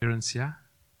servants here.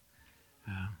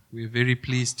 We're very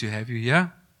pleased to have you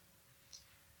here.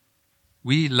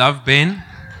 We love Ben.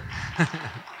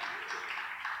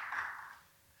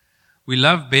 We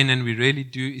love Ben, and we really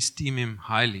do esteem him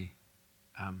highly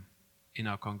in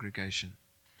our congregation.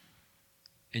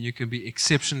 And you can be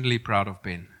exceptionally proud of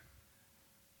Ben.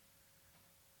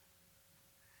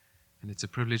 And it's a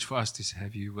privilege for us to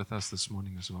have you with us this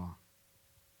morning as well.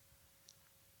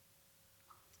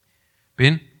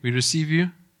 Ben, we receive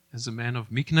you as a man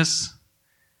of meekness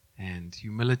and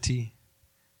humility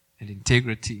and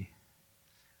integrity.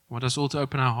 I want us all to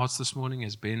open our hearts this morning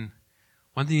as Ben.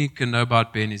 One thing you can know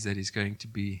about Ben is that he's going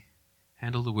to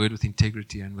handle the word with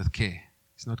integrity and with care.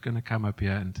 He's not going to come up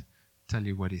here and tell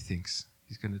you what he thinks.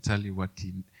 He's going to tell you what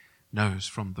he knows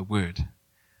from the word.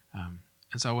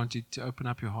 And so I want you to open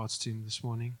up your hearts to him this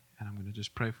morning, and I'm going to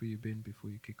just pray for you, Ben, before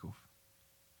you kick off.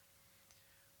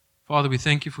 Father, we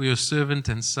thank you for your servant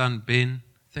and son, Ben.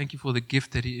 Thank you for the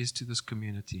gift that he is to this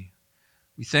community.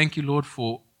 We thank you, Lord,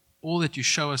 for all that you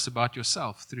show us about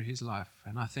yourself through his life.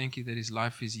 And I thank you that his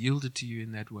life is yielded to you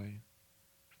in that way,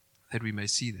 that we may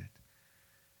see that.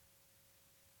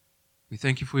 We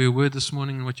thank you for your word this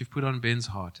morning and what you've put on Ben's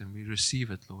heart, and we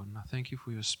receive it, Lord. And I thank you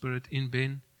for your spirit in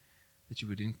Ben, that you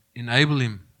would enable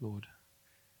him, Lord,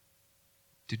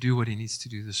 to do what he needs to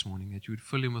do this morning, that you would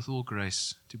fill him with all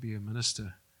grace to be a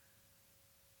minister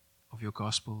of your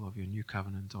gospel, of your new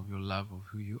covenant, of your love, of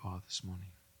who you are this morning.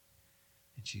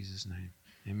 In Jesus' name,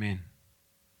 amen.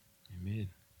 Amen.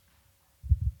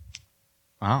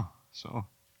 Wow, sure.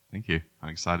 Thank you. I'm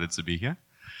excited to be here.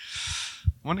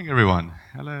 Morning, everyone.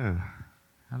 Hello.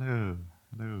 Hello.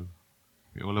 Hello.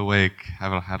 We're all awake,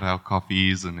 have had our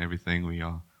coffees and everything.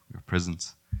 We're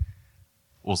present.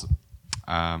 Awesome.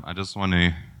 I just want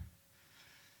to,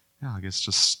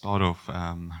 just start off.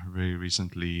 Very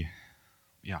recently,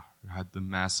 we had the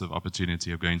massive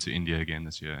opportunity of going to India again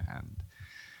this year, and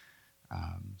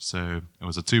so it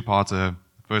was a two-parter.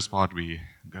 The first part, we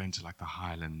go into like the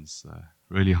highlands,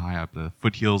 really high up, the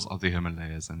foothills of the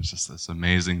Himalayas, and it's just this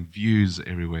amazing views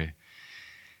everywhere.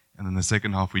 And then the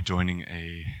second half, we joined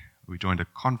a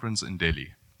conference in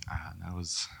Delhi. And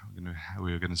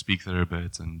we were going to speak there a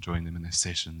bit and join them in their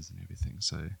sessions and everything.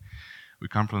 So we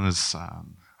come from this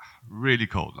really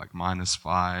cold, like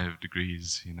 -5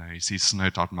 degrees. You see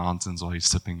snow-topped mountains while you're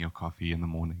sipping your coffee in the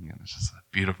morning, and it's just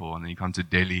beautiful. And then you come to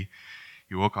Delhi,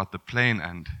 you walk out the plane,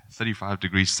 and 35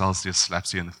 degrees Celsius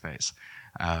slaps you in the face.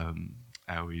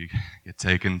 We get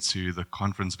taken to the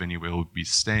conference venue where we'll be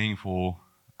staying for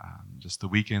just the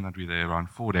weekend that we're there, around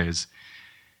 4 days.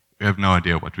 We have no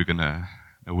idea where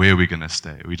we're going to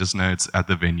stay. We just know it's at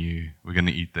the venue. We're going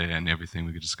to eat there and everything.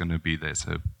 We're just going to be there.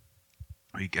 So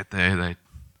we get there,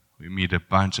 we meet a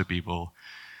bunch of people.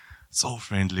 It's all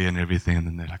friendly and everything. And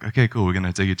then they're like, okay, cool, we're going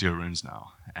to take you to your rooms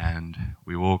now. And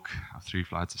we walk 3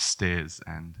 flights of stairs,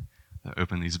 and they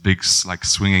open these big, like,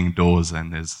 swinging doors,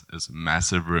 and there's this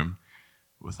massive room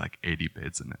with like 80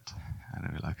 beds in it.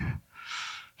 And we're like,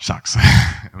 shucks.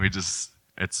 And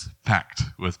it's packed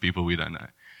with people we don't know.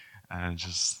 And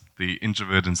just the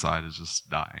introvert inside is just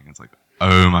dying. It's like,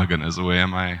 oh my goodness, where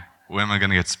am I going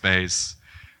to get space?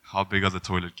 How big are the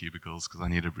toilet cubicles? Because I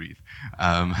need to breathe.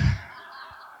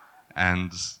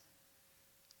 And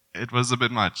it was a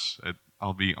bit much.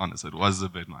 I'll be honest, it was a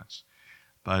bit much.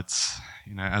 But,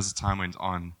 as the time went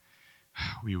on,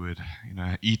 we would,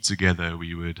 eat together.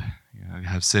 We would,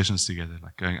 have sessions together,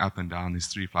 like going up and down these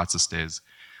 3 flights of stairs.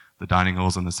 The dining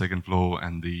hall's on the second floor,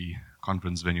 and the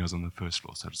conference venue was on the first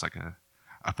floor. So it's like a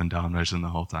up and down motion the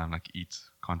whole time, like eat,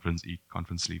 conference,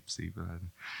 sleep.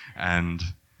 And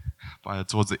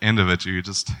towards the end of it, you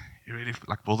really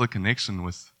like build a connection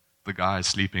with the guy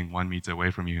sleeping 1 meter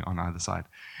away from you on either side.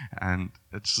 And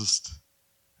it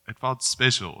felt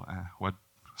special. What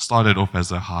started off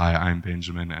as a hi, I'm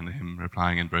Benjamin, and him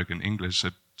replying in broken English,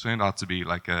 it turned out to be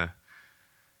like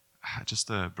just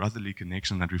a brotherly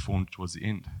connection that we formed towards the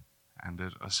end. And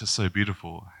it was just so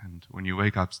beautiful. And when you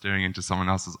wake up staring into someone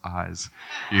else's eyes,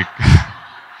 you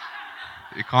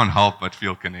can't help but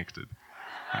feel connected.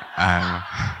 And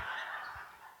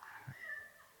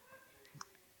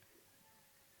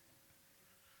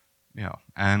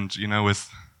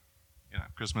with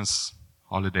Christmas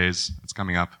holidays, it's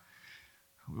coming up.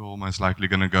 We're almost likely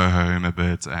going to go home a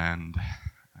bit and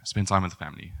spend time with the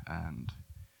family. And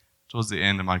towards the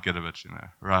end, it might get a bit,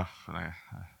 rough,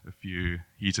 a few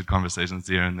heated conversations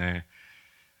here and there,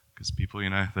 because people,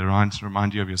 they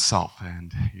remind you of yourself,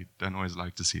 and you don't always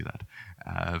like to see that.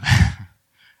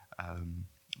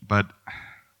 But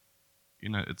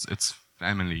it's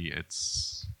family,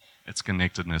 it's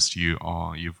connectedness.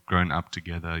 You've grown up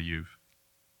together.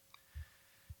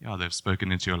 they've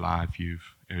spoken into your life,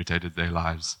 you've irritated their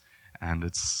lives, and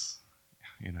it's,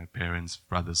 parents,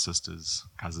 brothers, sisters,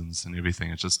 cousins, and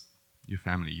everything. It's just your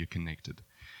family, you're connected.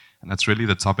 And that's really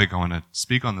the topic I want to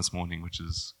speak on this morning, which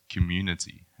is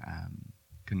community,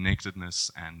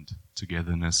 connectedness and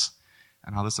togetherness,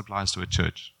 and how this applies to a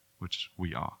church, which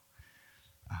we are.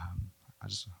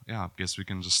 I guess we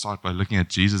can just start by looking at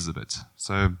Jesus a bit.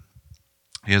 So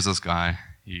here's this guy.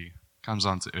 He comes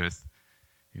onto earth,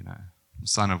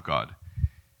 Son of God.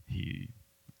 He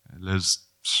lives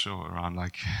around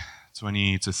like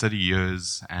 20 to 30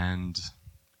 years, and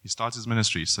he starts his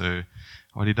ministry. So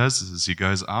what he does is he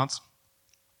goes out,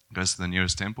 goes to the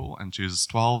nearest temple, and chooses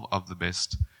 12 of the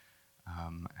best,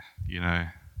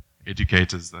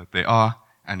 educators that there are,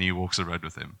 and he walks a road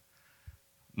with them.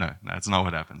 No, that's not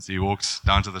what happens. He walks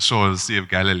down to the shore of the Sea of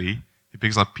Galilee. He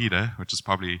picks up Peter, which is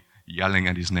probably yelling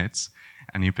at his nets,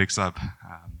 and he picks up,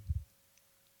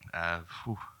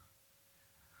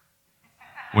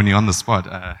 when you're on the spot,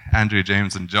 Andrew,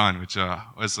 James, and John, which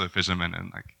are also fishermen,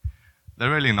 and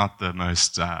they're really not the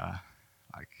most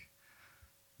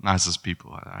nicest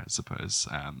people, I suppose.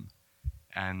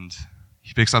 And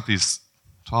he picks up these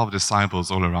 12 disciples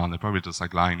all around. They're probably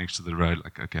just lying next to the road,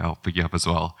 okay, I'll pick you up as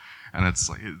well. And it's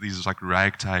these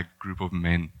ragtag group of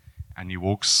men, and he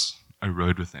walks a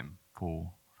road with them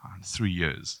for around 3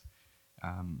 years.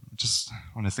 Just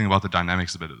want to think about the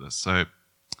dynamics a bit of this. So,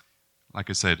 like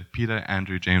I said, Peter,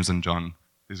 Andrew, James, and John,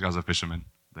 these guys are fishermen.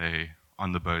 They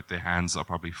on the boat, their hands are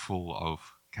probably full of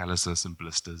calluses and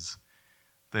blisters.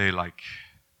 They're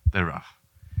rough.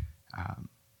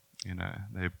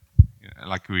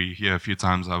 Like we hear a few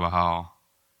times over how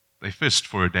they fished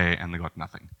for a day and they got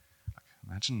nothing.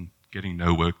 Imagine getting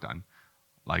no work done,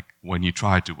 when you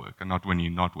try to work and not when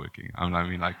you're not working.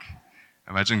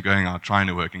 Imagine going out trying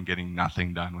to work and getting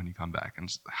nothing done when you come back,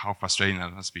 and how frustrating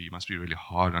that must be. It must be really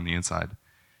hard on the inside.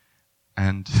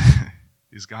 And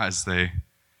these guys, they're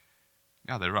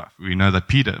rough. We know that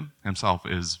Peter himself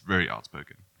is very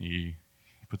outspoken. He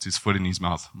puts his foot in his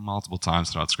mouth multiple times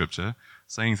throughout Scripture,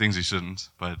 saying things he shouldn't,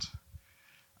 but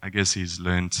I guess he's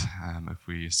learned, if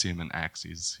we see him in Acts,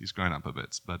 he's grown up a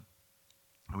bit. But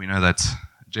we know that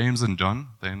James and John,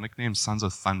 they're nicknamed Sons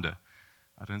of Thunder.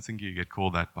 I don't think you get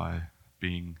called that by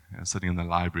being sitting in the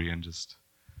library and just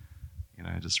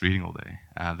reading all day.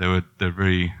 They're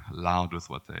very loud with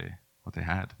what they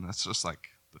had, and that's just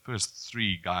the first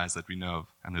 3 guys that we know of,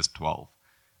 and there's 12.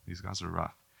 These guys are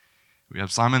rough. We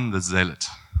have Simon the Zealot.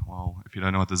 Well, if you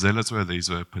don't know what the Zealots were, these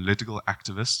were political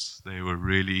activists. They were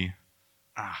really,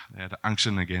 they had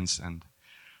unction against, and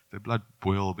their blood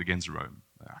boiled against Rome.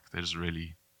 They just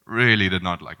really, really did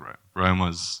not like Rome. Rome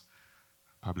was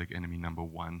public enemy number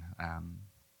 1.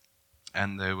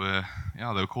 And they were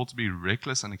called to be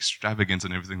reckless and extravagant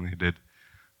in everything they did.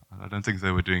 I don't think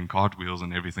they were doing cartwheels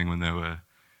and everything when they were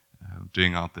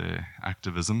doing out their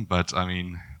activism, but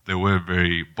they were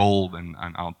very bold and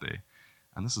out there.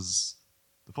 And this is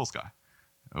the 4th guy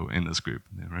in this group.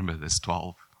 Remember, there's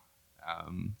 12.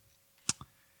 And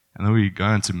then we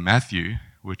go into Matthew,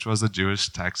 which was a Jewish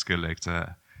tax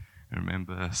collector.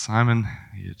 Remember, Simon,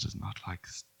 he did not like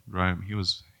Rome. He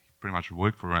pretty much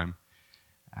worked for Rome.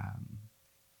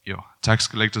 Tax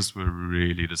collectors were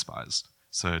really despised.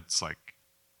 So it's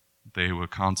they were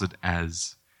counted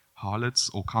as harlots,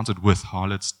 or counted with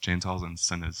harlots, Gentiles, and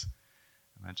sinners.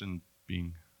 Imagine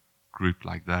being grouped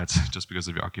like that just because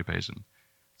of your occupation.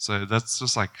 So that's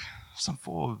just some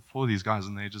 4 of these guys,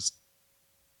 and they just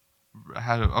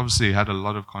had a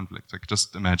lot of conflict.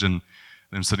 Just imagine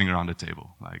them sitting around a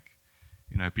table,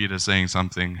 Peter saying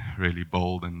something really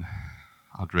bold and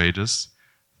outrageous.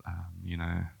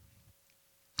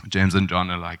 James and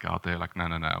John are out there,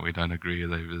 no, we don't agree.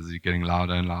 They're getting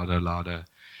louder and louder.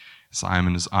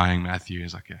 Simon is eyeing Matthew.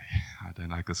 He's yeah, I don't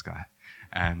like this guy.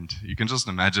 And you can just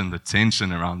imagine the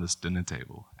tension around this dinner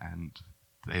table. And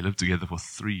they lived together for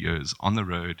 3 years on the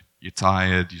road. You're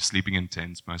tired. You're sleeping in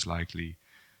tents, most likely.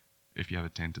 If you have a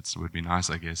tent, it would be nice,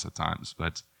 I guess, at times.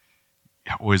 But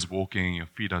you're always walking. Your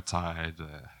feet are tired.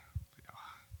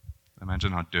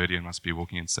 Imagine how dirty it must be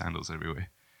walking in sandals everywhere.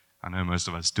 I know most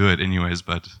of us do it anyways,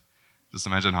 but just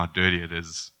imagine how dirty it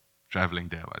is traveling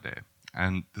day by day.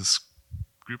 And this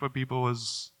group of people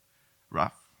was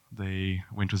rough. They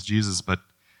went with Jesus, but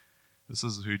this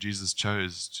is who Jesus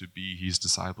chose to be his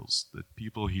disciples, the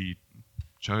people he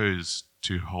chose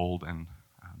to hold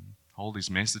his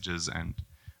messages and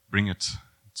bring it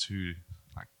to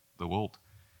the world.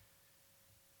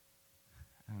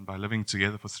 And by living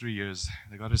together for 3 years,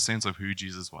 they got a sense of who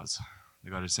Jesus was. They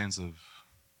got a sense of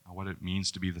what it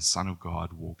means to be the Son of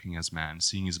God walking as man,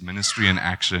 seeing his ministry in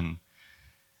action.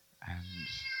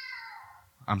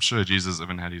 And I'm sure Jesus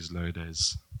even had his low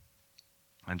days.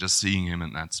 And just seeing him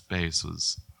in that space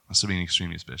must have been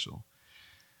extremely special.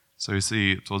 So you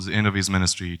see, towards the end of his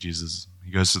ministry, Jesus,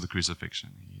 he goes to the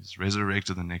crucifixion. He's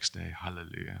resurrected the next day.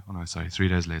 Hallelujah. 3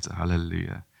 days later.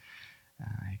 Hallelujah.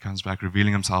 He comes back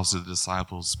revealing himself to the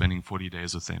disciples, spending 40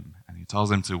 days with them. And he tells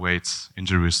them to wait in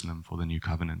Jerusalem for the new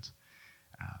covenant.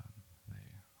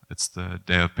 It's the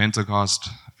day of Pentecost.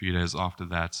 A few days after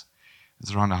that,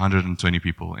 there's around 120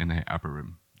 people in the upper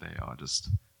room. They're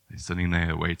sitting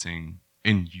there waiting,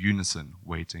 in unison,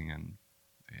 waiting. And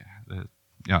the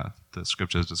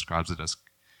scripture describes it as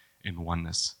in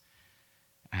oneness.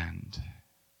 And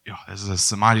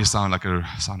there's a mighty sound, like a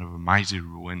sound of a mighty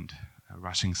wind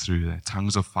rushing through there,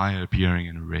 tongues of fire appearing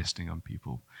and resting on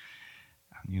people.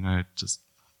 And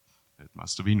it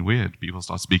must have been weird. People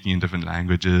start speaking in different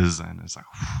languages, and it's like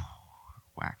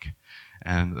whack.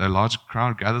 And a large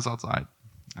crowd gathers outside,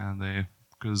 and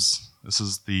because this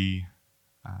is the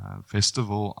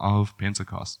festival of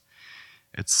Pentecost.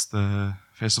 It's the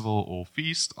festival or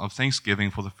feast of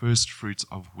thanksgiving for the first fruits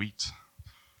of wheat,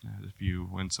 if you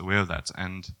weren't aware of that.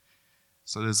 And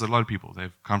so there's a lot of people.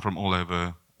 They've come from all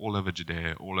over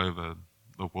Judea, all over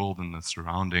the world and the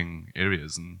surrounding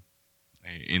areas, and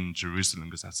in Jerusalem,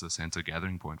 because that's the center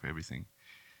gathering point for everything.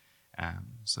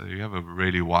 So you have a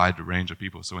really wide range of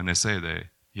people. So when they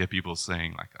hear people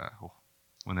saying,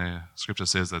 when the scripture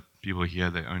says that people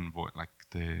hear their own voice, like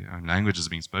their own language is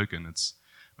being spoken, it's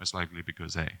most likely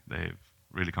because, they've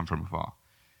really come from afar.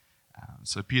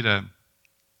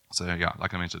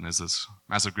 Like I mentioned, there's this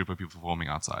massive group of people forming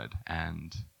outside,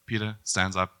 and Peter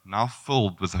stands up, now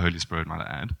filled with the Holy Spirit, might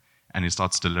I add, and he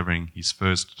starts delivering his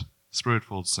first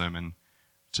Spirit-filled sermon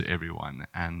to everyone.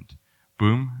 And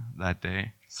boom, that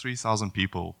day, 3,000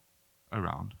 people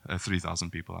around. 3,000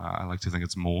 people. I like to think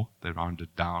it's more. They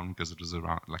rounded down because it was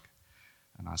around like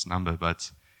a nice number,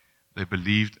 but they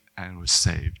believed and were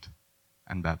saved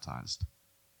and baptized.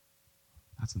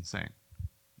 That's insane.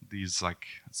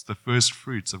 It's the first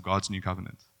fruits of God's new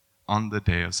covenant on the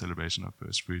day of celebration of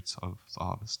first fruits of the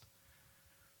harvest.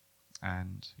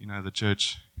 And, the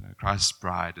church, Christ's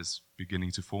bride is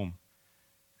beginning to form.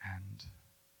 And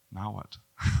now what?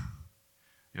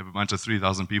 You have a bunch of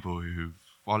 3,000 people who've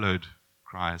followed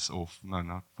Christ, or no,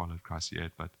 not followed Christ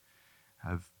yet, but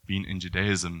have been in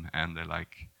Judaism, and they're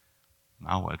like,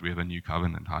 now what? We have a new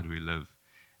covenant. How do we live?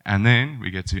 And then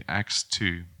we get to Acts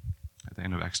 2, at the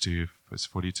end of Acts 2, verse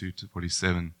 42 to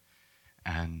 47,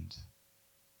 and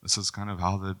this is kind of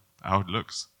how it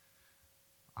looks.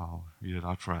 I'll read it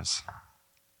out for us.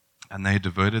 And they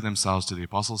devoted themselves to the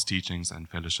apostles' teachings and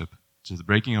fellowship, to the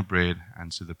breaking of bread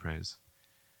and to the prayers.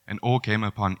 And awe came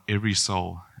upon every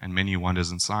soul, and many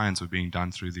wonders and signs were being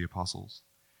done through the apostles.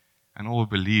 And all who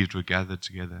believed were gathered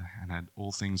together and had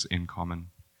all things in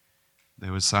common. They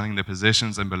were selling their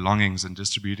possessions and belongings and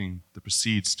distributing the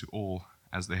proceeds to all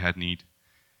as they had need.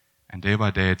 And day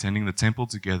by day, attending the temple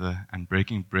together and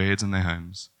breaking bread in their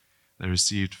homes, they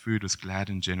received food with glad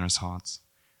and generous hearts,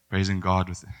 praising God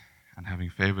and having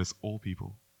favor with all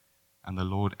people. And the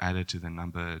Lord added to their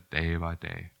number day by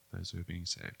day those who were being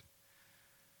saved.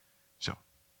 Sure.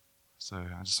 So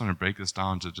I just want to break this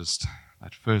down to just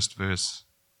that first verse,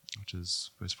 which is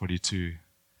verse 42.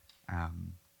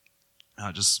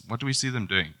 Just what do we see them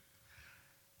doing?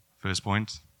 First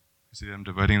point, we see them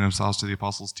devoting themselves to the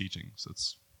apostles' teachings.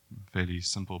 It's fairly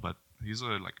simple, but these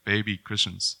are like baby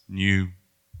Christians, new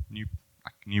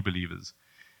believers.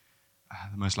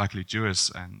 They're most likely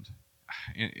Jewish, and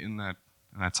in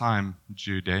that time,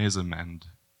 Judaism and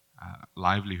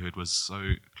livelihood was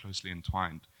so closely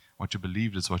entwined. What you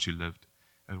believed is what you lived.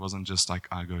 It wasn't just like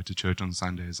I go to church on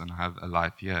Sundays and I have a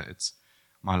life here. It's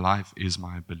my life is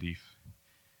my belief.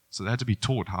 So they had to be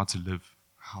taught how to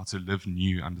live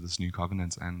new under this new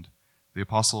covenant. And the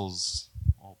apostles,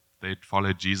 they'd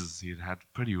followed Jesus. He had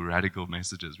pretty radical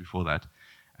messages before that.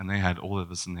 And they had all of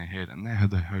this in their head. And they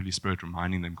had the Holy Spirit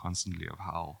reminding them constantly of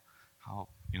how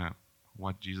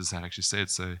what Jesus had actually said.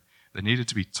 So they needed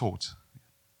to be taught.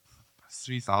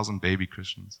 3,000 baby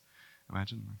Christians.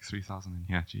 Imagine, like 3,000 in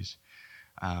here, geez.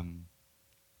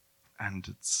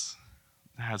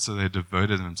 So they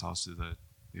devoted themselves to the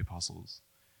apostles,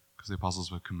 because the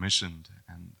apostles were commissioned,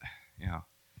 and they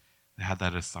had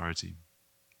that authority.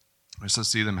 We also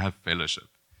see them have fellowship.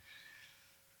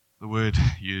 The word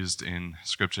used in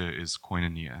Scripture is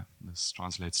koinonia. This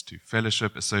translates to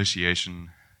fellowship,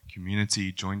 association,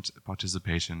 community, joint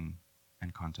participation,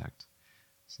 and contact.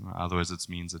 So in other words, it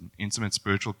means an intimate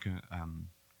spiritual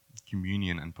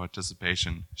communion and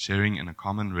participation, sharing in a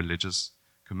common religious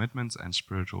commitment and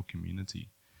spiritual community.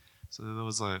 So there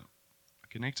was a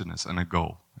connectedness and a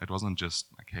goal. It wasn't just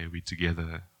like, hey, we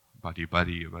together, buddy, but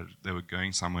they were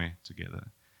going somewhere together.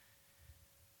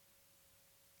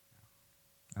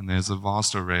 And there's a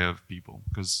vast array of people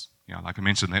because, like I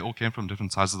mentioned, they all came from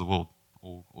different sides of the world,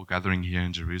 all gathering here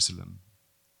in Jerusalem.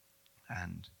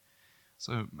 And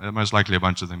so most likely a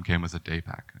bunch of them came with a day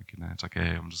pack. Like, it's like,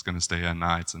 hey, I'm just going to stay here at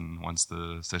night, and once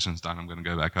the session's done, I'm going to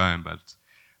go back home. But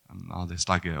now they're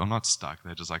stuck here. Or not stuck.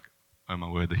 They're just like, oh my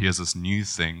word, here's this new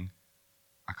thing.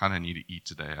 I kind of need to eat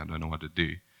today. I don't know what to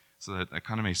do. So that it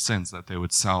kind of makes sense that they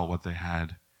would sell what they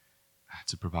had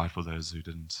to provide for those who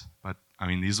didn't. But, I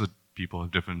mean, these were people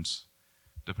of different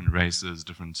races,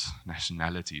 different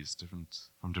nationalities,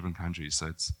 from different countries. So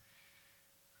it's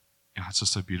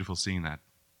just so beautiful seeing that.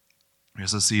 We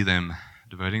also see them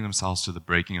devoting themselves to the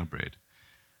breaking of bread.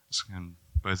 This can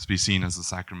both be seen as the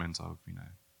sacrament of,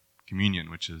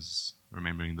 communion, which is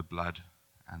remembering the blood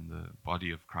and the body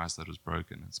of Christ that was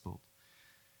broken and spilled.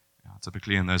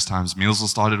 Typically in those times, meals were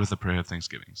started with a prayer of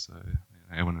thanksgiving. So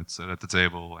everyone would sit at the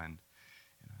table, and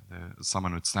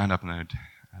someone would stand up and they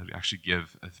would actually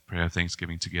give a prayer of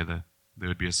thanksgiving together. There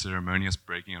would be a ceremonious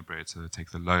breaking of bread. So they'd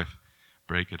take the loaf,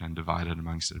 break it, and divide it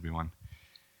amongst everyone.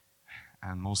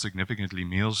 And more significantly,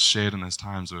 meals shared in those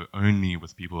times were only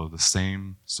with people of the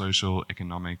same social,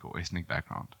 economic, or ethnic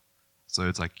background. So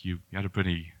it's like you had a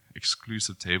pretty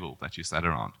exclusive table that you sat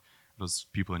around. It was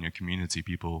people in your community,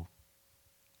 people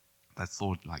that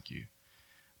thought like you.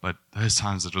 But those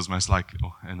times it was most likely,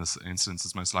 or in this instance,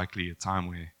 it's most likely a time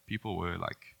where people were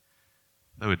like,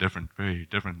 they were different, very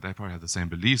different. They probably had the same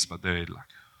beliefs, but they like,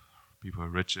 people were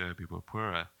richer, people were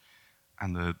poorer.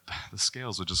 And the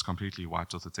scales were just completely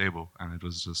wiped off the table, and it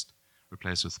was just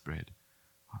replaced with bread.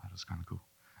 Oh, that was kind of cool.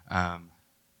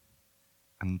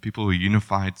 And people were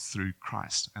unified through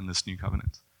Christ and this new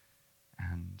covenant.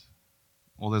 And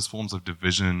all those forms of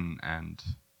division and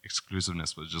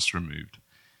exclusiveness were just removed.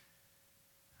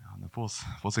 And the fourth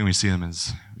thing we see them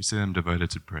is we see them devoted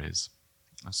to praise.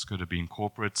 This could have been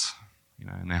corporate,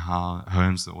 in their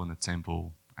homes or in the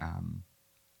temple.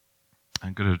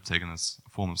 And could have taken this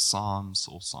form of psalms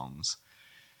or songs.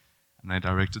 And they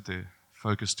directed their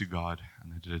focus to God,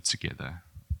 and they did it together.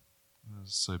 It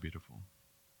was so beautiful.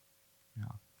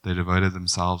 They devoted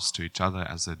themselves to each other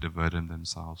as they devoted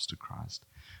themselves to Christ.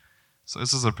 So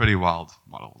this is a pretty wild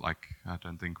model. Like, I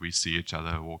don't think we see each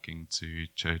other walking to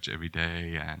church every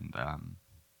day and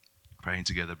praying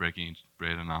together, breaking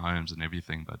bread in our homes and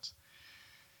everything. But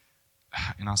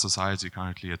in our society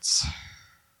currently,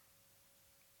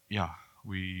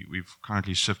 we've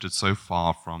currently shifted so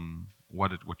far from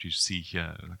what you see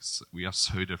here. Like, we are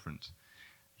so different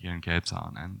here in Cape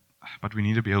Town, but we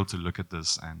need to be able to look at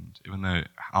this, and even though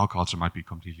our culture might be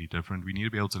completely different, we need to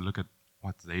be able to look at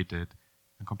what they did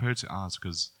and compare it to ours,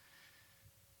 because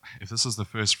if this is the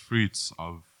first fruits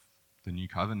of the new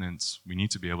covenant, we need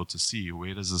to be able to see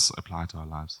where does this apply to our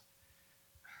lives.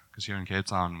 Because here in Cape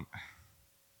Town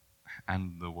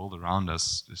and the world around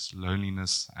us, this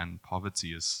loneliness and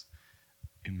poverty is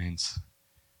immense.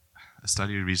 A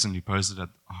study recently posted that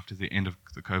after the end of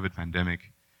the COVID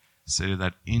pandemic said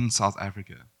that in South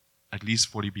Africa, at least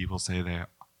 40 people say they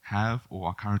have or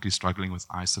are currently struggling with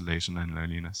isolation and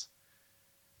loneliness.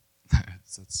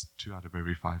 That's 2 out of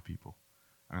every 5 people.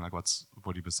 I mean, like, what's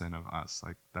 40% of us?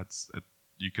 Like, that's it.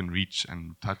 You can reach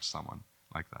and touch someone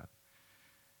like that,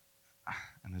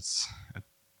 and it's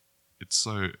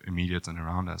so immediate and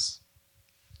around us.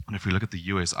 And if we look at the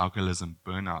US, alcoholism,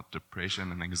 burnout,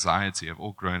 depression, and anxiety have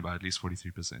all grown by at least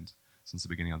 43% since the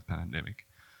beginning of the pandemic.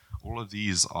 All of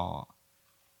these are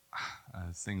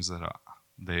things that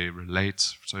they relate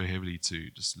so heavily to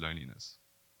just loneliness.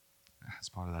 As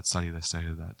part of that study, they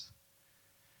stated that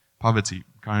poverty,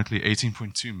 currently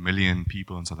 18.2 million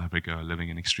people in South Africa are living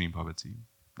in extreme poverty.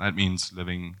 That means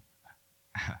living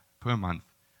per month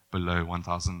below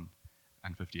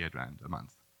 1,058 Rand a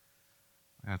month.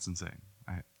 That's insane.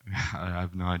 I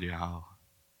have no idea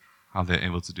how they're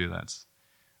able to do that.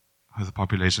 With a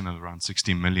population of around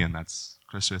 60 million, that's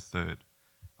close to a third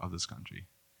of this country.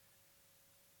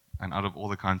 And out of all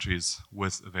the countries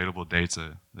with available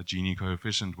data, the Gini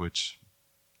coefficient, which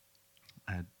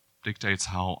dictates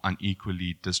how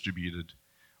unequally distributed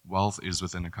wealth is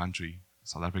within a country,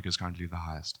 South Africa is currently the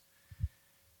highest.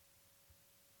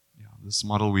 This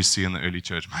model we see in the early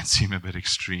church might seem a bit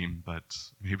extreme, but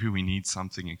maybe we need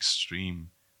something extreme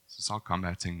to start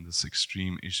combating these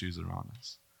extreme issues around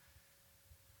us.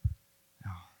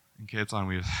 In Cape Town,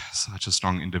 we have such a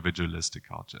strong individualistic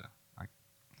culture. Like,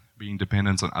 being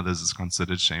dependent on others is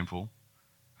considered shameful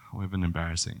or even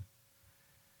embarrassing.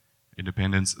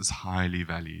 Independence is highly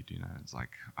valued. It's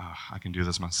like, I can do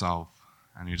this myself,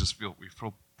 and we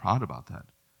feel proud about that.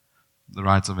 The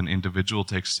rights of an individual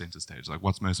take center stage. Like,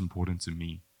 what's most important to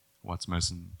me? What are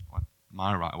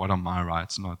my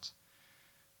rights, not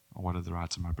what are the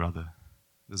rights of my brother?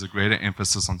 There's a greater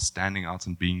emphasis on standing out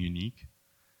and being unique.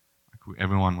 Like,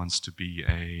 everyone wants to be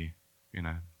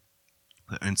their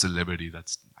own celebrity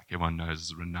that's like everyone knows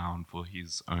is renowned for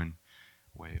his own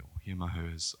way, or him or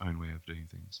hers own way of doing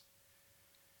things.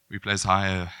 We place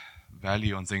higher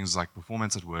value on things like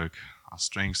performance at work, our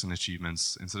strengths and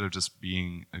achievements, instead of just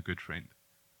being a good friend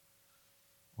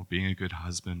or being a good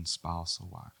husband, spouse, or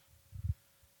wife.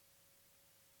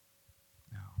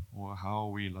 Or how are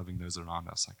we loving those around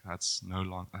us? Like, that's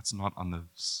not on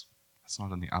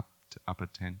the upper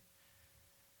 10.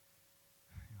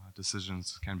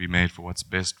 Decisions can be made for what's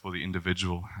best for the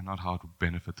individual and not how it will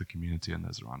benefit the community and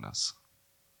those around us.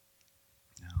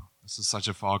 This is such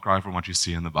a far cry from what you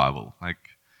see in the Bible.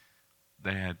 Like,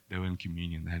 they were in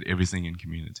communion. They had everything in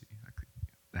community. Like,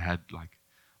 they had like,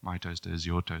 my toaster is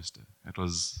your toaster. It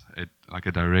was like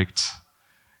a direct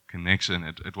connection.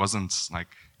 It wasn't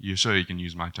like, you're sure you can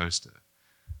use my toaster.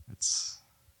 It's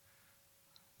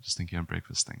just thinking of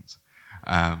breakfast things.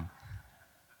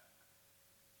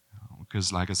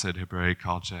 Because like I said, Hebraic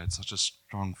culture had such a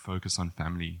strong focus on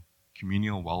family,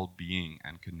 communal well-being,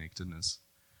 and connectedness.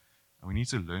 And we need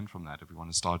to learn from that if we want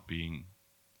to start being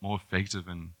more effective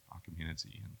in our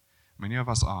community. And many of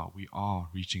us we are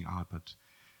reaching out, but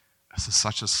this is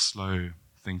such a slow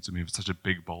thing to move. It's such a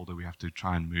big boulder we have to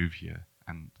try and move here.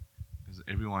 And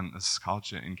this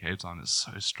culture in Cape Town is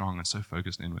so strong and so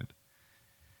focused inward.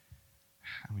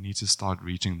 And we need to start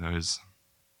reaching those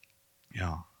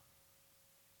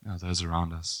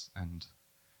around us. And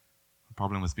the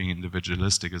problem with being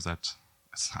individualistic is that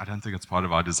I don't think it's part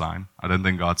of our design. I don't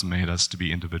think God's made us to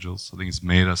be individuals. I think He's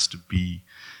made us to be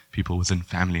people within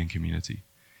family and community.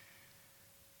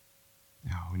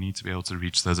 We need to be able to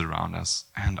reach those around us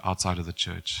and outside of the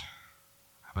church.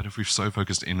 But if we're so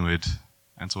focused inward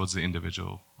and towards the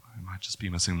individual, we might just be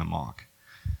missing the mark.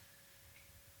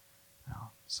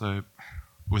 So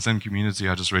within community,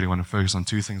 I just really want to focus on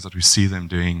two things that we see them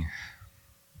doing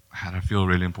that I feel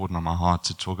really important on my heart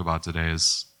to talk about today.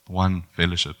 Is one,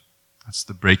 fellowship. That's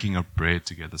the breaking of bread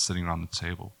together, sitting around the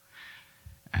table,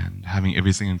 and having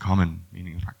everything in common,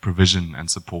 meaning like provision and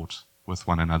support with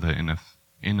one another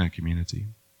in a community.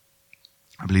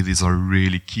 I believe these are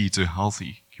really key to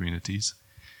healthy communities.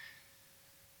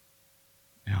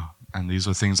 And these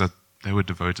were things that they were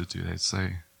devoted to. They'd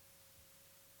say,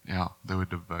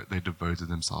 they devoted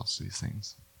themselves to these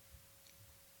things.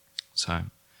 So,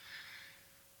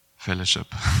 fellowship.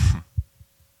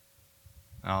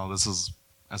 Now, this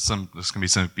can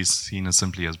be seen as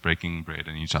simply as breaking bread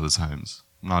in each other's homes,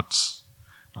 not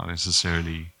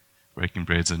necessarily breaking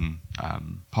bread in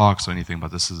parks or anything,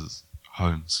 but this is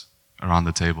homes around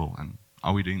the table. And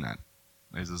are we doing that?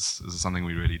 Is this something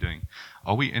we're really doing?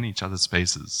 Are we in each other's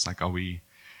spaces? Like, are we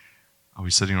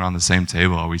sitting around the same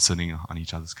table? Are we sitting on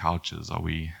each other's couches? Are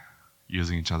we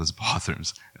using each other's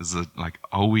bathrooms? Is it like,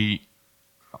 are we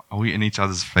in each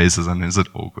other's faces, and is it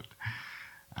awkward?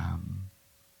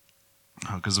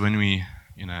 Because when we're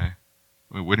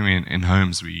in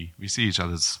homes, we see each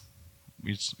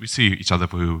see each other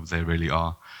for who they really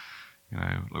are.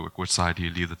 Like, which side do you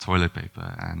leave the toilet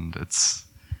paper? And it's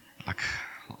like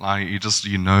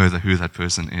you know who that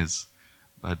person is.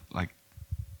 But like,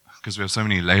 because we have so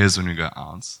many layers when we go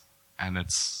out, and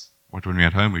when we're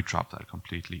at home, we drop that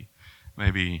completely.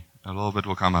 Maybe a little bit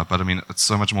will come up, but I mean, it's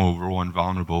so much more raw and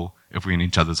vulnerable if we're in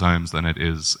each other's homes than it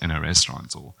is in a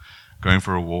restaurant or going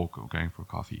for a walk or going for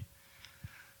coffee.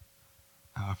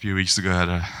 A few weeks ago, I had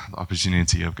the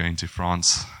opportunity of going to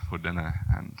France for dinner,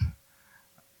 and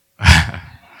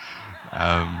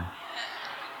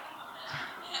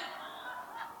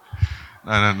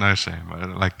no shame.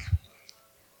 Like,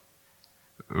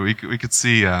 we could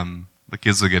see the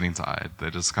kids were getting tired. They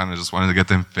just wanted to get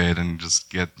them fed and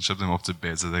just ship them off to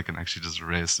bed so they can actually just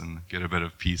rest and get a bit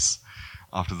of peace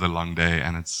after the long day.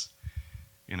 And it's,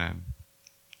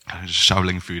 just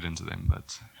shoveling food into them.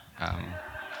 But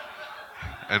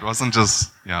it wasn't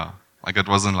just, it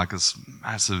wasn't like this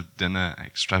massive dinner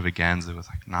extravaganza with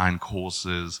like 9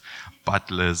 courses,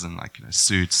 butlers, and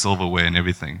suits, silverware, and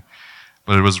everything.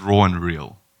 But it was raw and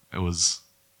real. It was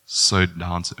so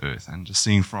down to earth, and just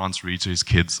seeing France read to his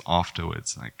kids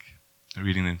afterwards, like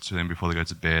reading them to them before they go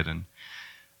to bed, and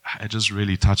it just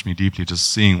really touched me deeply, just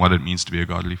seeing what it means to be a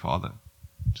godly father,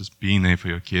 just being there for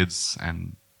your kids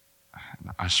and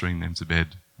ushering them to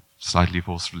bed slightly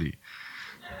forcefully,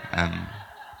 and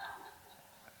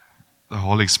the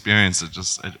whole experience.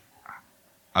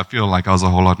 I feel like I was a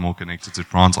whole lot more connected to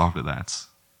France after that.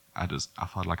 I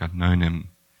felt like I'd known him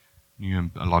knew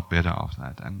him a lot better after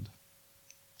that. And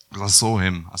because I saw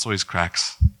him, I saw his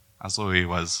cracks. I saw who he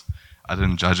was. I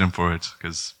didn't judge him for it,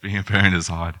 because being a parent is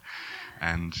hard.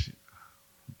 And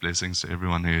blessings to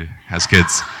everyone who has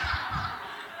kids.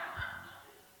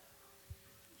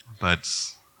 But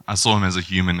I saw him as a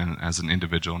human and as an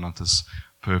individual, not this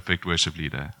perfect worship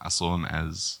leader. I saw him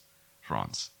as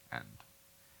Franz, and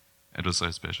it was so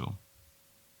special.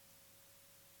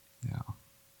 Yeah.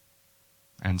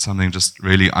 And something just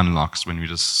really unlocks when we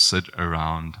just sit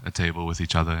around a table with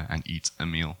each other and eat a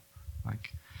meal.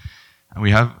 And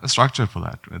we have a structure for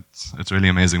that. It's really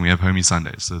amazing. We have Homie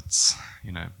Sundays. It's,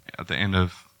 at the end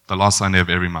of the last Sunday of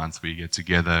every month, we get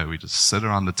together, we just sit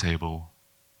around the table,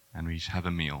 and we have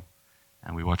a meal.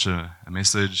 And we watch a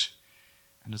message,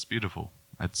 and it's beautiful.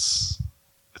 It's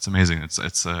amazing.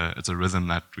 It's a rhythm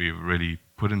that we really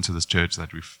put into this church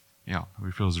that we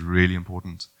feel is really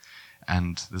important.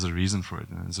 And there's a reason for it.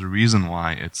 And there's a reason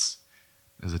why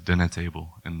there's a dinner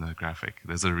table in the graphic.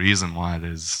 There's a reason why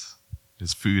there's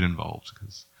food involved.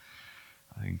 Because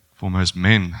I think for most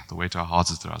men, the way to our hearts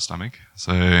is through our stomach.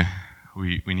 So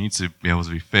we need to be able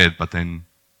to be fed, but then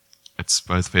it's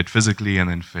both fed physically and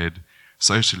then fed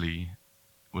socially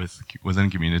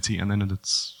within community, and then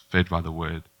it's fed by the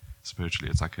word spiritually.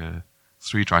 It's like a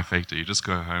 3 trifecta. You just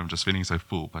go home just feeling so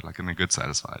full, but like in a good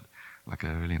satisfied, like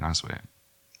a really nice way.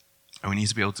 And we need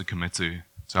to be able to commit to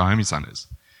our Homie Sundays.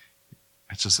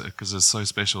 It's just because it's so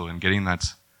special, and getting that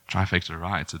trifecta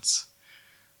right,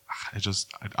 it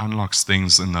unlocks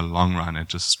things in the long run. It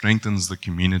just strengthens the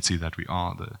community that we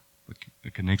are,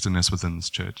 the connectedness within this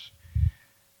church.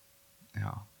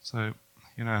 Yeah. So,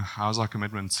 how's our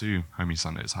commitment to Homie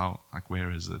Sundays?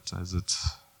 Where is it? Is it,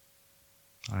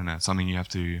 I don't know, something you have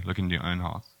to look into your own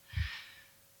heart?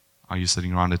 Are you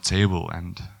sitting around a table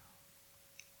and,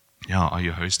 are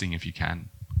you hosting if you can?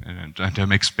 And don't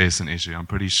make space an issue. I'm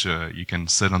pretty sure you can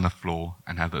sit on the floor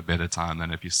and have a better time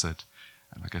than if you sit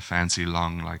at like a fancy,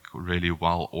 long, really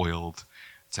well-oiled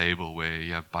table where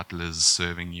you have butlers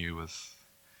serving you with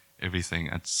everything.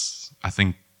 I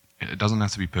think it doesn't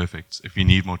have to be perfect. If you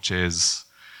need more chairs,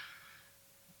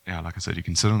 like I said, you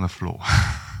can sit on the floor.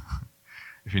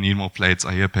 If you need more plates,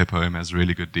 I hear Pep Home has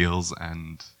really good deals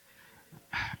and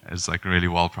it's really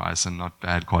well priced and not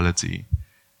bad quality.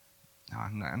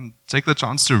 And take the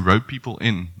chance to rope people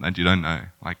in that you don't know.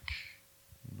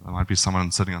 There might be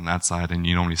someone sitting on that side and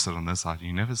you normally sit on this side and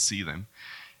you never see them.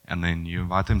 And then you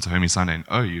invite them to Homie Sunday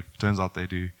and turns out they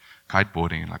do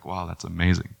kiteboarding, and wow, that's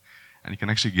amazing. And you can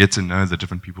actually get to know the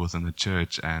different people within the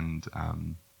church, and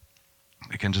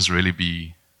it can just really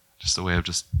be just a way of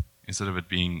instead of it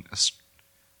being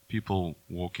people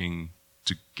walking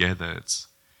together, it's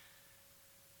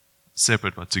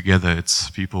separate but together. It's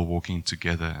people walking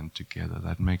together and together.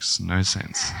 That makes no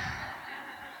sense.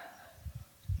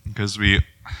 Because we're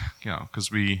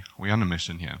on a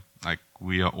mission here.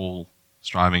 We are all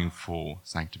striving for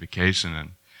sanctification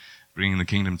and bringing the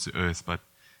kingdom to earth, but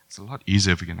it's a lot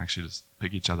easier if we can actually just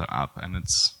pick each other up. And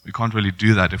we can't really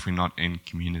do that if we're not in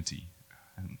community.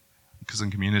 Because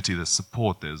in community, there's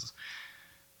support. There's,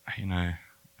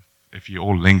 if you're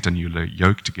all linked and you're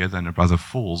yoked together and a brother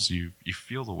falls, you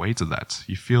feel the weight of that.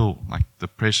 You feel like the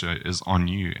pressure is on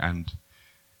you, and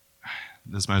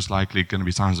there's most likely going to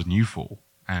be times when you fall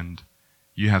and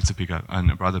you have to pick up, and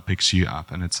a brother picks you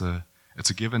up, and it's a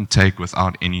give and take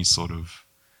without any sort of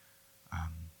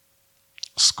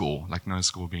score, no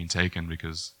score being taken,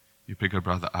 because you pick a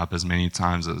brother up as many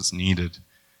times as needed.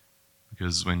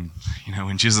 Because when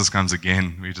Jesus comes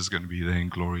again, we're just going to be there in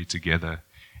glory together.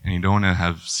 And you don't want to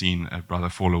have seen a brother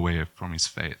fall away from his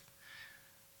faith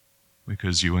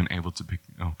because you weren't able to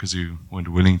because you weren't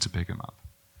willing to pick him up.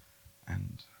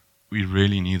 And we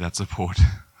really need that support.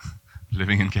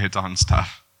 Living in Cape Town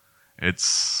stuff,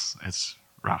 it's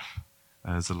rough.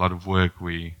 There's a lot of work.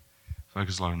 We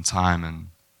focus a lot on time, and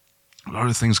a lot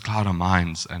of things cloud our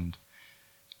minds, and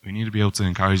we need to be able to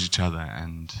encourage each other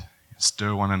and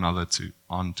stir one another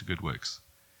on to good works.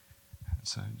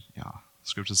 So,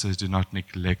 Scripture says, do not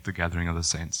neglect the gathering of the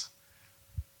saints.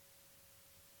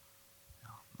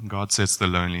 God sets the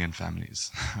lonely in families.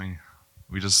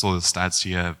 We just saw the stats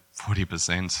here,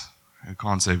 40%. I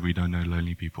can't say we don't know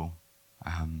lonely people.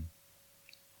 And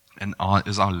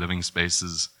is our living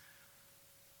spaces,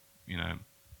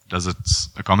 does it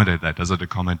accommodate that? Does it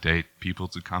accommodate people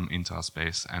to come into our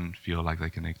space and feel like they're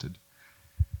connected?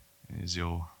 Is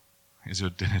your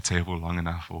dinner table long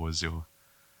enough, or is your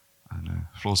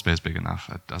floor space big enough?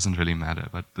 It doesn't really matter.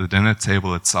 But the dinner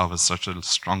table itself is such a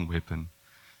strong weapon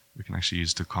we can actually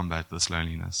use to combat this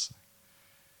loneliness.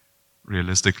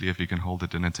 Realistically, if you can hold the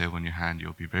dinner table in your hand,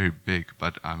 you'll be very big.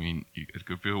 But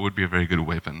it would be a very good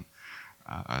weapon.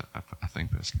 I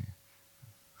think personally.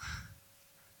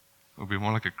 It would be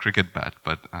more like a cricket bat,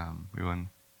 but we won't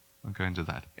go into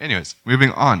that. Anyways,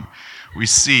 moving on. We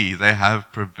see they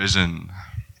have provision.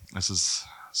 This is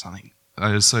something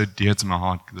that is so dear to my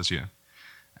heart this year.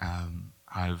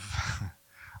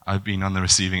 I've been on the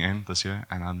receiving end this year,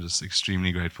 and I'm just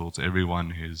extremely grateful to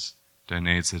everyone who's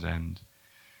donated and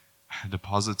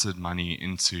deposited money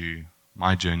into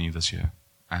my journey this year.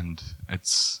 And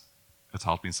it's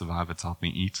helped me survive, it's helped me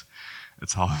eat,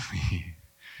 it's helped me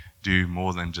do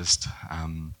more than just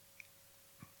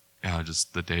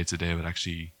just the day-to-day, but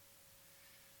actually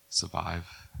survive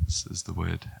is the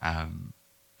word. And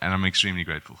I'm extremely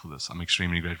grateful for this. I'm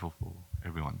extremely grateful for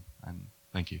everyone, and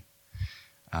thank you.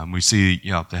 We see,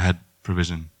 they had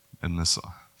provision in this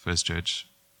first church.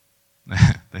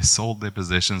 They sold their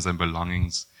possessions and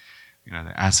belongings,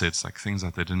 their assets, like things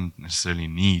that they didn't necessarily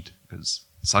need, because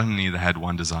suddenly they had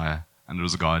one desire, and it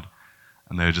was God.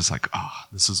 And they were just like,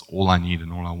 this is all I need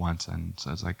and all I want. And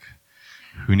so it's like,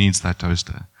 who needs that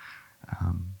toaster?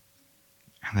 And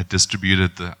they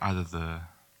distributed either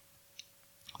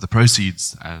the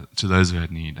proceeds to those who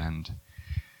had need. And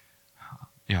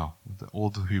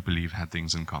all who believe had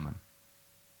things in common.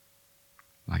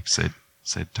 Like said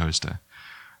toaster.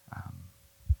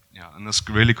 And this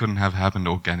really couldn't have happened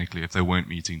organically if they weren't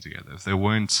meeting together, if they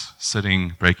weren't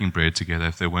sitting, breaking bread together,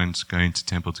 if they weren't going to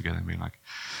temple together and being like,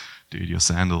 dude, your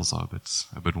sandals are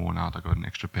a bit worn out. I got an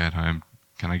extra pair at home.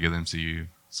 Can I give them to you?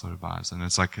 Sort of vibes. And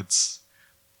it's like it's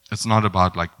not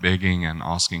about like begging and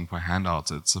asking for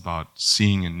handouts. It's about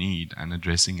seeing a need and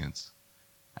addressing it.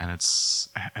 And it's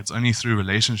only through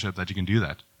relationship that you can do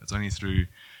that. It's only through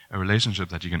a relationship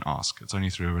that you can ask. It's only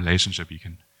through a relationship you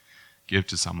can give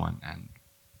to someone. And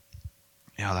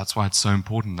that's why it's so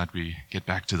important that we get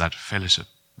back to that fellowship,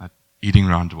 that eating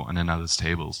around one another's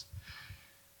tables.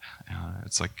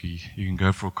 It's like you can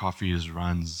go for coffees,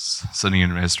 runs, sitting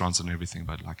in restaurants and everything,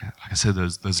 but like I said,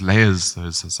 those layers,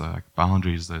 those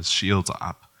boundaries, those shields are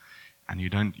up, and you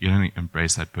don't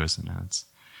embrace that person, and it's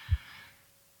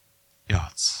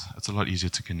a lot easier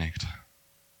to connect.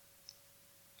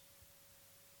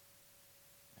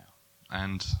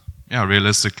 And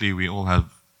realistically, we all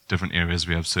have different areas.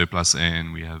 We have surplus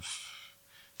in, we have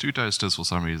 2 toasters for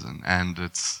some reason, and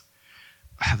it's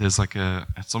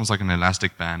almost like an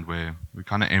elastic band where we're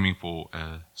kind of aiming for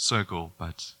a circle,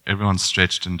 but everyone's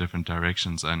stretched in different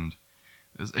directions, and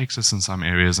there's excess in some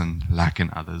areas and lack in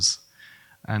others.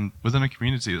 And within a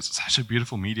community, it's such a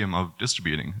beautiful medium of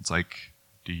distributing. It's like,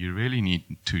 do you really need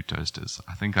 2 toasters?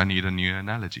 I think I need a new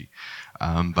analogy.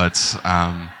 But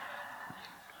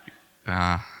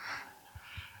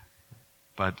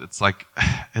it's like,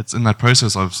 it's in that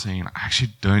process of saying, I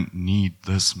actually don't need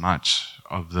this much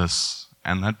of this,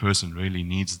 and that person really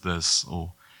needs this. And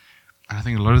I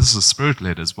think a lot of this is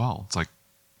spirit-led as well. It's like,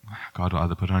 God will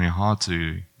either put on your heart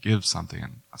to give something,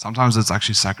 and sometimes it's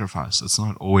actually sacrifice. It's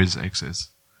not always excess.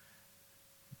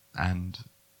 And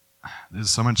there's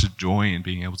so much joy in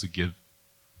being able to give.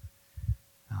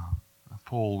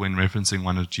 Paul, when referencing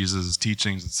one of Jesus'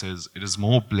 teachings, it says, it is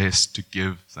more blessed to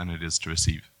give than it is to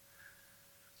receive.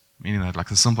 Meaning that like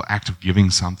the simple act of giving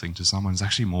something to someone is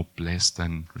actually more blessed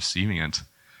than receiving it.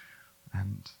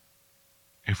 And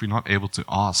if we're not able to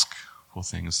ask for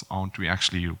things, aren't we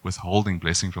actually withholding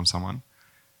blessing from someone?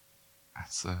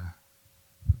 That's a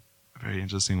very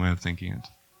interesting way of thinking it.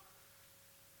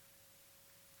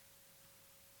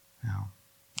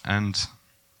 And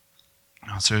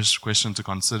a serious question to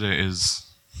consider is,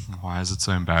 why is it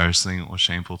so embarrassing or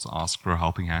shameful to ask for a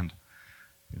helping hand?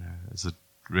 Is it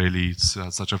really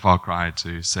such a far cry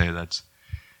to say that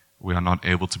we are not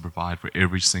able to provide for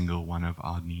every single one of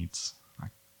our needs?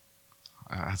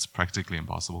 That's practically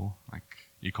impossible. Like,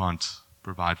 you can't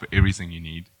provide for everything you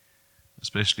need,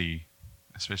 especially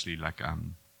like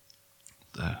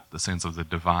the sense of the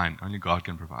divine. Only God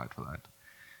can provide for that.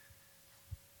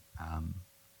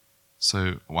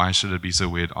 So why should it be so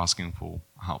weird asking for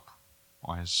help?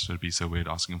 Why should it be so weird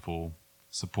asking for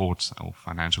support or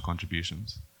financial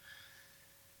contributions?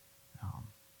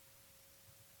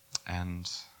 And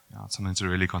something to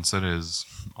really consider is,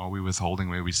 are we withholding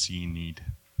where we see need?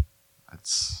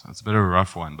 It's a bit of a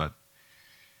rough one, but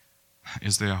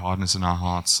is there a hardness in our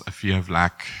hearts, a fear of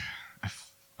lack,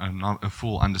 not a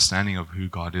full understanding of who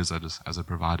God is as a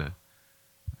provider?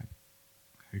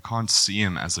 We can't see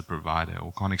Him as a provider,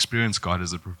 or can't experience God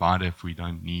as a provider if we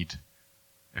don't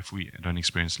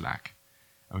experience lack.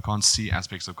 And we can't see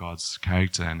aspects of God's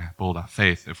character and build our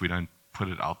faith if we don't put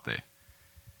it out there.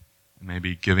 And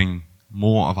maybe giving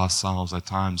more of ourselves at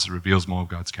times reveals more of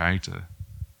God's character.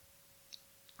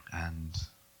 And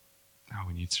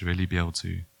we need to really be able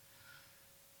to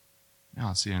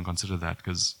see and consider that,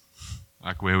 because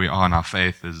like where we are in our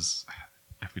faith is,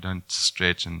 if we don't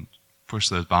stretch and push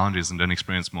those boundaries and don't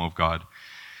experience more of God,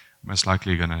 most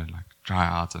likely you're going to like dry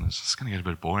out, and it's just going to get a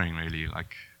bit boring, really.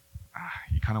 Like,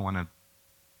 you kind of want to.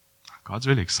 God's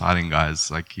really exciting,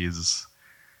 guys. Like, He's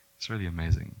really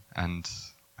amazing. And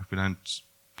if we don't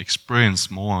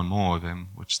experience more and more of Him,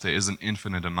 which there is an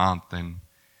infinite amount, then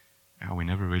we're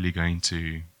never really going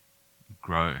to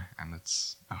grow. And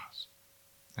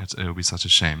it'll be such a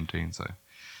shame doing so.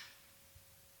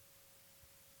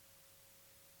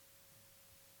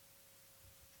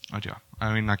 But yeah,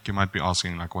 I mean, like, you might be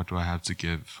asking, like, what do I have to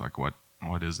give? Like, what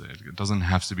is it? It doesn't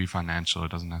have to be financial.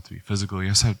 It doesn't have to be physical. You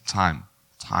also have time.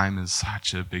 Time is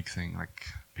such a big thing. Like,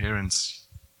 parents,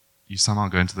 you somehow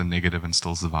go into the negative and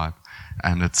still survive.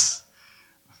 And it's,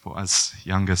 for us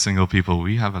younger single people,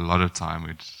 we have a lot of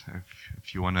time.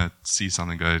 If you want to see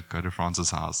something, go to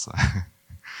Francis' house.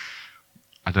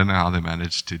 I don't know how they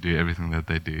manage to do everything that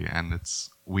they do. And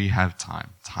we have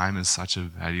time. Time is such a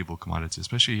valuable commodity,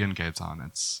 especially here in Cape Town.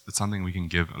 It's something we can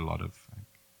give a lot of.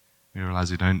 We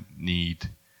realize you don't need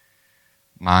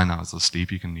 9 hours of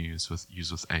sleep. You can use with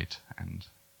 8, and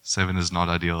 7 is not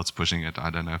ideal. It's pushing it. I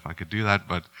don't know if I could do that,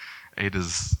 but 8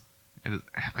 is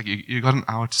like you got an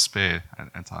hour to spare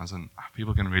at times, and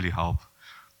people can really help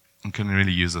and can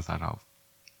really use that help.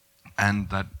 And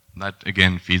that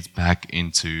again feeds back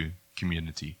into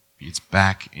community, feeds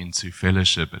back into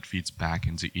fellowship. It feeds back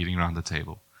into eating around the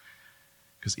table.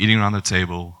 Because eating around the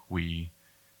table, we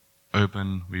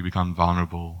open, we become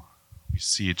vulnerable. We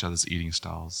see each other's eating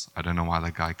styles. I don't know why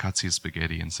that guy cuts his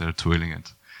spaghetti instead of twirling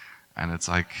it. And it's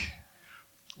like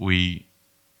we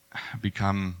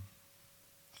become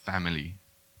family.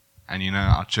 And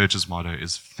our church's motto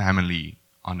is family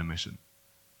on a mission.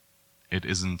 It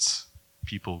isn't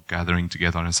people gathering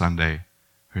together on a Sunday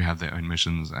who have their own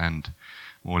missions and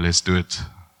more or less do it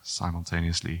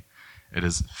simultaneously. It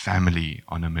is family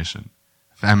on a mission.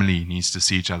 Family needs to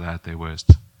see each other at their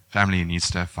worst. Family needs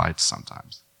to have fights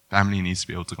sometimes. Family needs to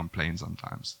be able to complain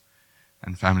sometimes.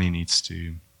 And family needs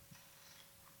to,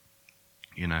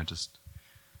 just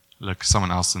look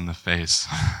someone else in the face.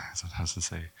 That's what I has to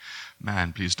say.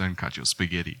 Man, please don't cut your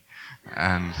spaghetti.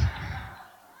 And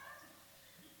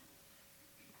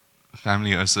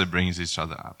family also brings each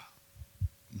other up.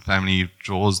 Family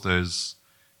draws those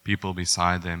people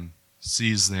beside them,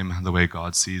 sees them the way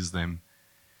God sees them,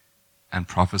 and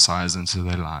prophesies into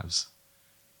their lives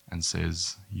and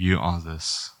says, you are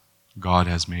this. God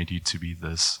has made you to be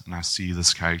this, and I see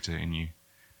this character in you.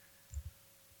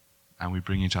 And we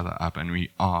bring each other up, and we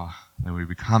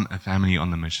become a family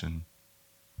on the mission.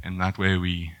 In that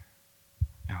way,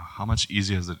 how much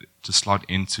easier is it to slot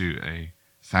into a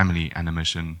family and a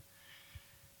mission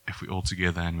if we're all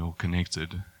together and we're all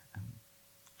connected?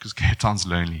 Because Cape Town's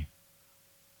lonely.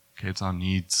 Cape Town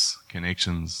needs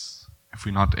connections. If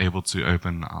we're not able to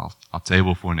open our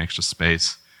table for an extra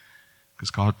space, because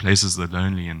God places the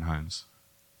lonely in homes,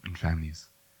 in families.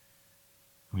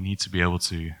 We need to be able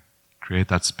to create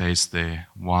that space there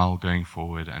while going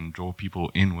forward and draw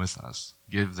people in with us.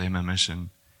 Give them a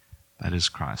mission that is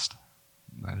Christ.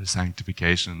 That is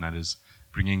sanctification. That is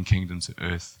bringing kingdom to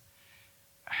earth.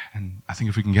 And I think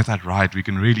if we can get that right, we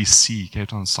can really see Cape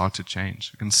Town start to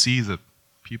change. We can see the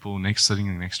people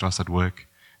sitting next to us at work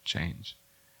change.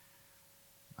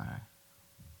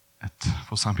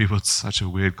 For some people, it's such a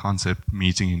weird concept,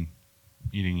 meeting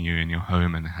you in your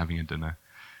home and having a dinner.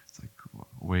 It's like,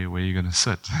 where are you going to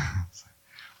sit?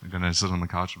 We're going to sit on the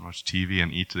couch and watch TV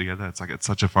and eat together. It's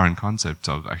such a foreign concept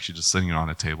of actually just sitting around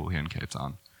a table here in Cape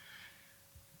Town.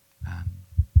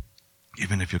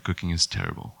 Even if your cooking is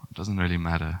terrible, it doesn't really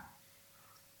matter.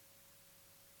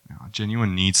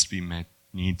 Genuine needs to be met.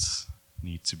 Needs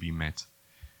need to be met.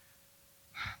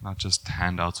 Not just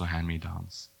handouts or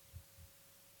hand-me-downs.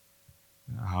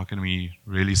 How can we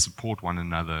really support one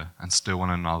another and stir one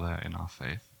another in our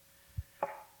faith?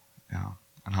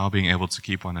 And how being able to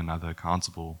keep one another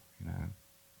accountable,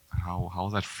 how will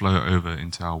that flow over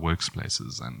into our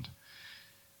workplaces and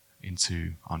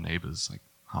into our neighbors? Like,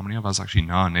 how many of us actually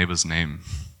know our neighbor's name?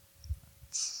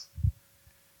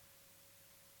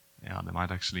 They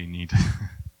might actually need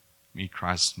meet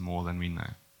Christ more than we know.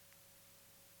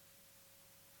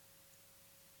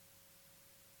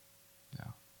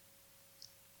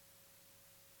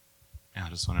 I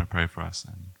just want to pray for us.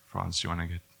 And Franz, you want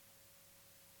to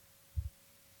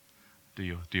do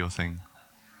your thing?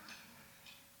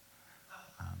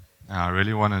 I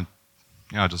really want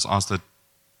to, just ask that.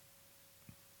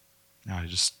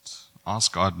 Just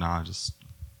ask God now. Just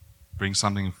bring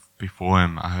something before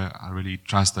Him. I really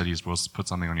trust that He's supposed to put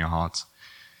something on your heart.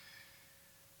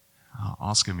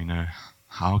 ask him,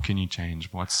 how can you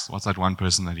change? What's that one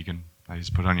person that he's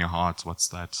put on your heart? What's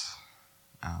that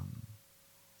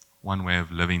one way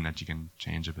of living that you can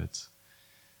change a bit?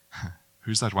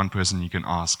 Who's that one person you can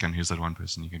ask, and who's that one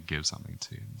person you can give something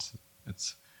to? And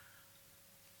it's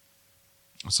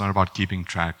not about keeping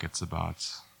track. It's about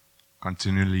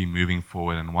continually moving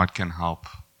forward, and what can help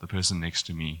the person next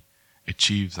to me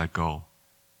achieve that goal,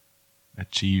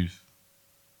 achieve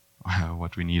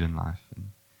what we need in life. And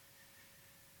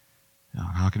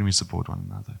how can we support one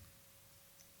another?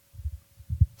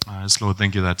 Lord,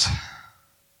 thank you that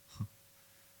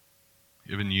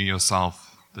even you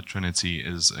yourself, the Trinity,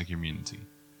 is a community.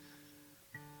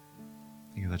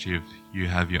 Thank you that you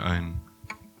have your own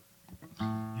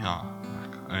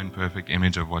perfect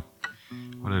image of what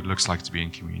it looks like to be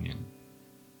in communion.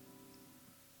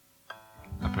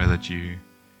 I pray that you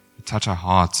touch our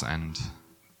hearts and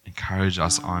encourage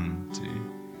us on to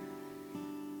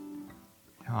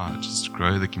just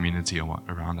grow the community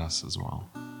around us as well.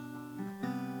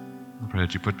 I pray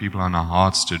that you put people on our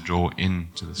hearts to draw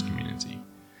into this community.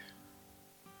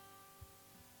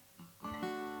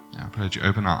 I pray that you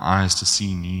open our eyes to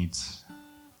see needs,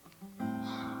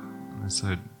 and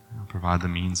also provide the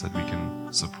means that we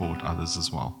can support others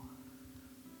as well.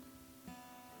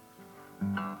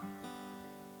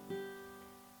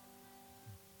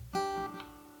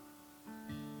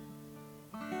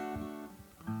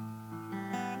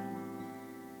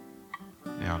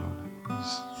 Yeah, Lord,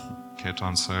 he's kept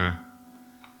on so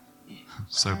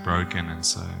broken and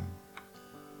so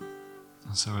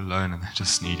alone, and they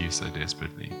just need you so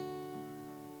desperately.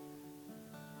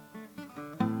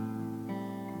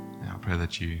 I pray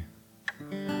that you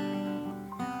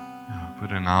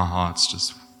put in our hearts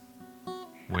just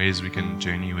ways we can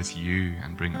journey with you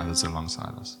and bring others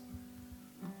alongside us.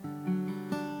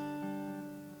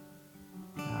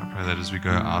 I pray that as we go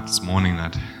out this morning,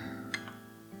 that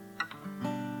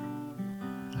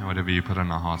whatever you put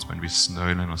in our hearts won't be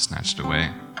stolen or snatched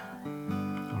away.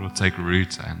 It will take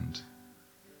root and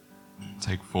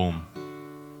take form.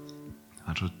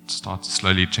 It will start to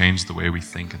slowly change the way we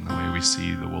think and the way we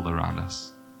see the world around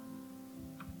us.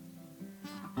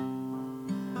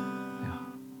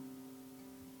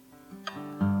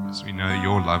 Because we know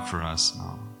your love for us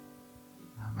now.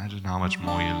 Imagine how much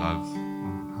more you love,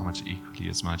 how much equally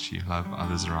as much you love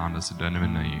others around us who don't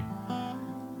even know you,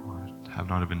 or have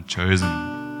not been chosen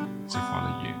to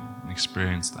follow you and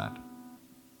experience that.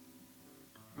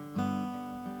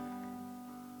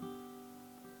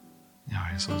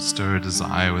 So stir a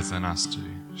desire within us to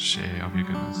share of your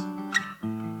goodness.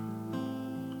 In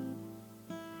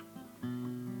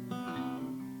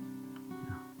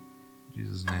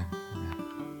Jesus' name.